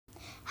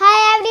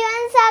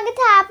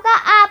स्वागत है आपका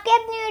आपके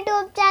अपने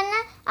यूट्यूब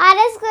चैनल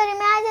आरएस गौरी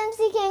में। आज हम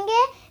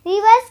सीखेंगे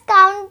रिवर्स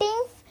काउंटिंग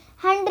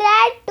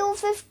 100 to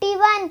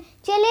 51।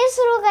 चलिए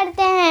शुरू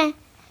करते हैं।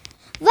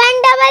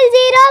 100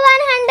 100,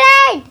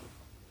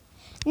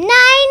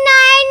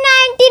 99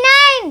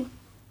 99,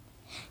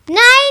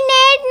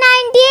 98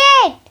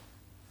 98,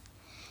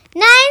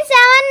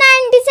 97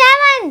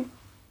 97,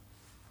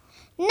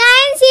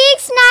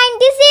 96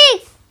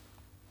 96,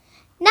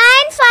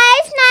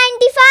 95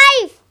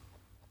 95,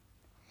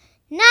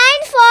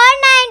 94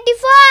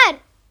 94,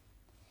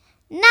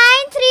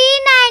 93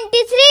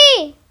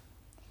 93,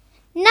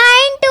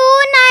 92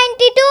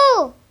 92,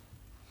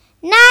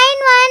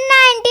 91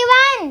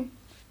 91,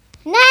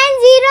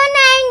 90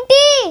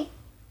 90,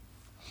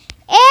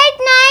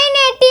 89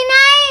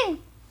 89,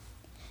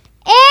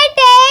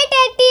 88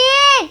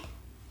 88,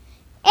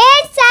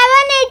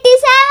 87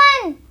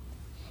 87,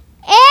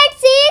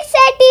 86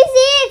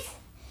 86,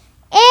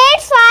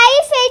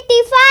 85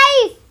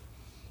 85,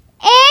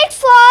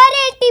 84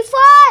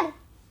 84,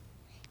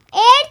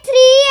 83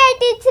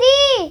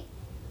 83,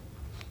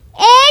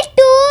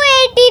 82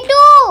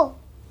 82,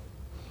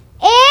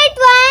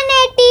 81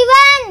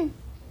 81,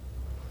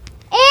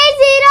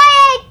 80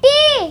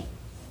 80,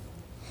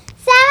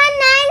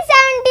 79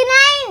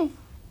 79,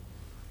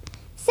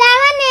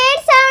 78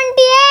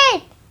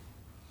 78,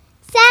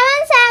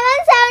 77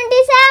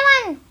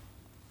 77,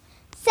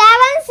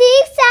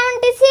 76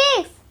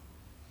 76,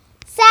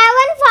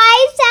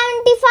 75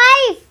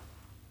 75,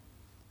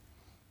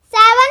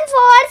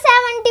 74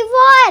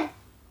 74,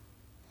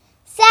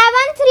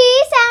 73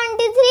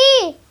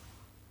 73,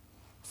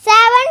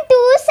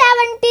 72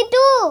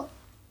 72,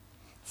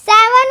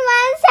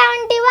 71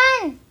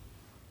 71,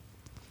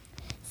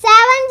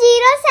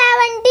 70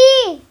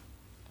 70,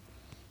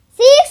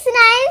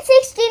 69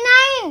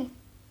 69,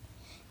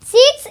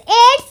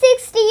 68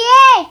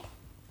 68,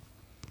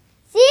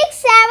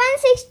 67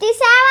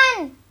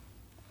 67,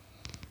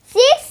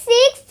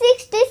 66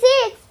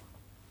 66,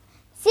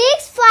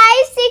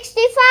 65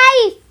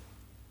 65,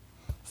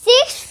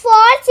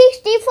 64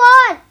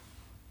 64,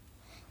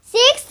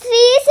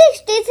 63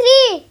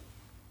 63,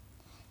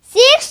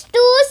 62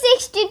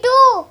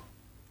 62,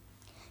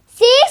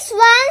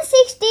 61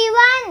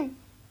 61,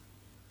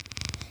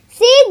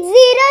 60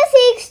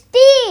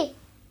 60,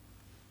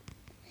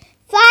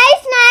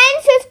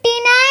 59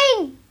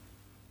 59,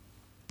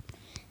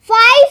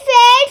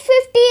 58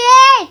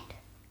 58,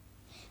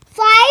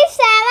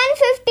 57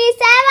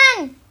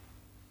 57,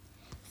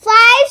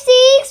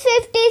 56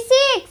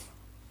 56,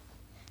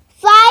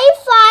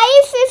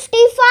 55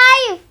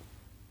 55,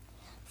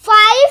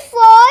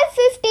 54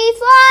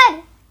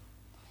 54,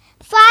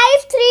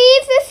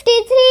 53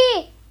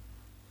 53,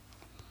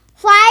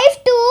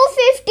 52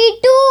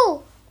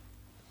 52,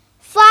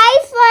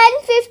 51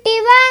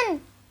 51।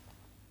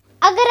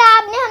 अगर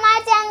आपने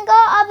हमारे चैनल को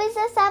अभी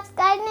से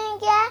सब्सक्राइब नहीं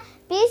किया है,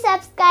 प्लीज़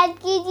सब्सक्राइब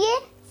कीजिए,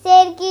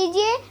 शेयर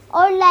कीजिए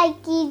और लाइक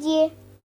कीजिए।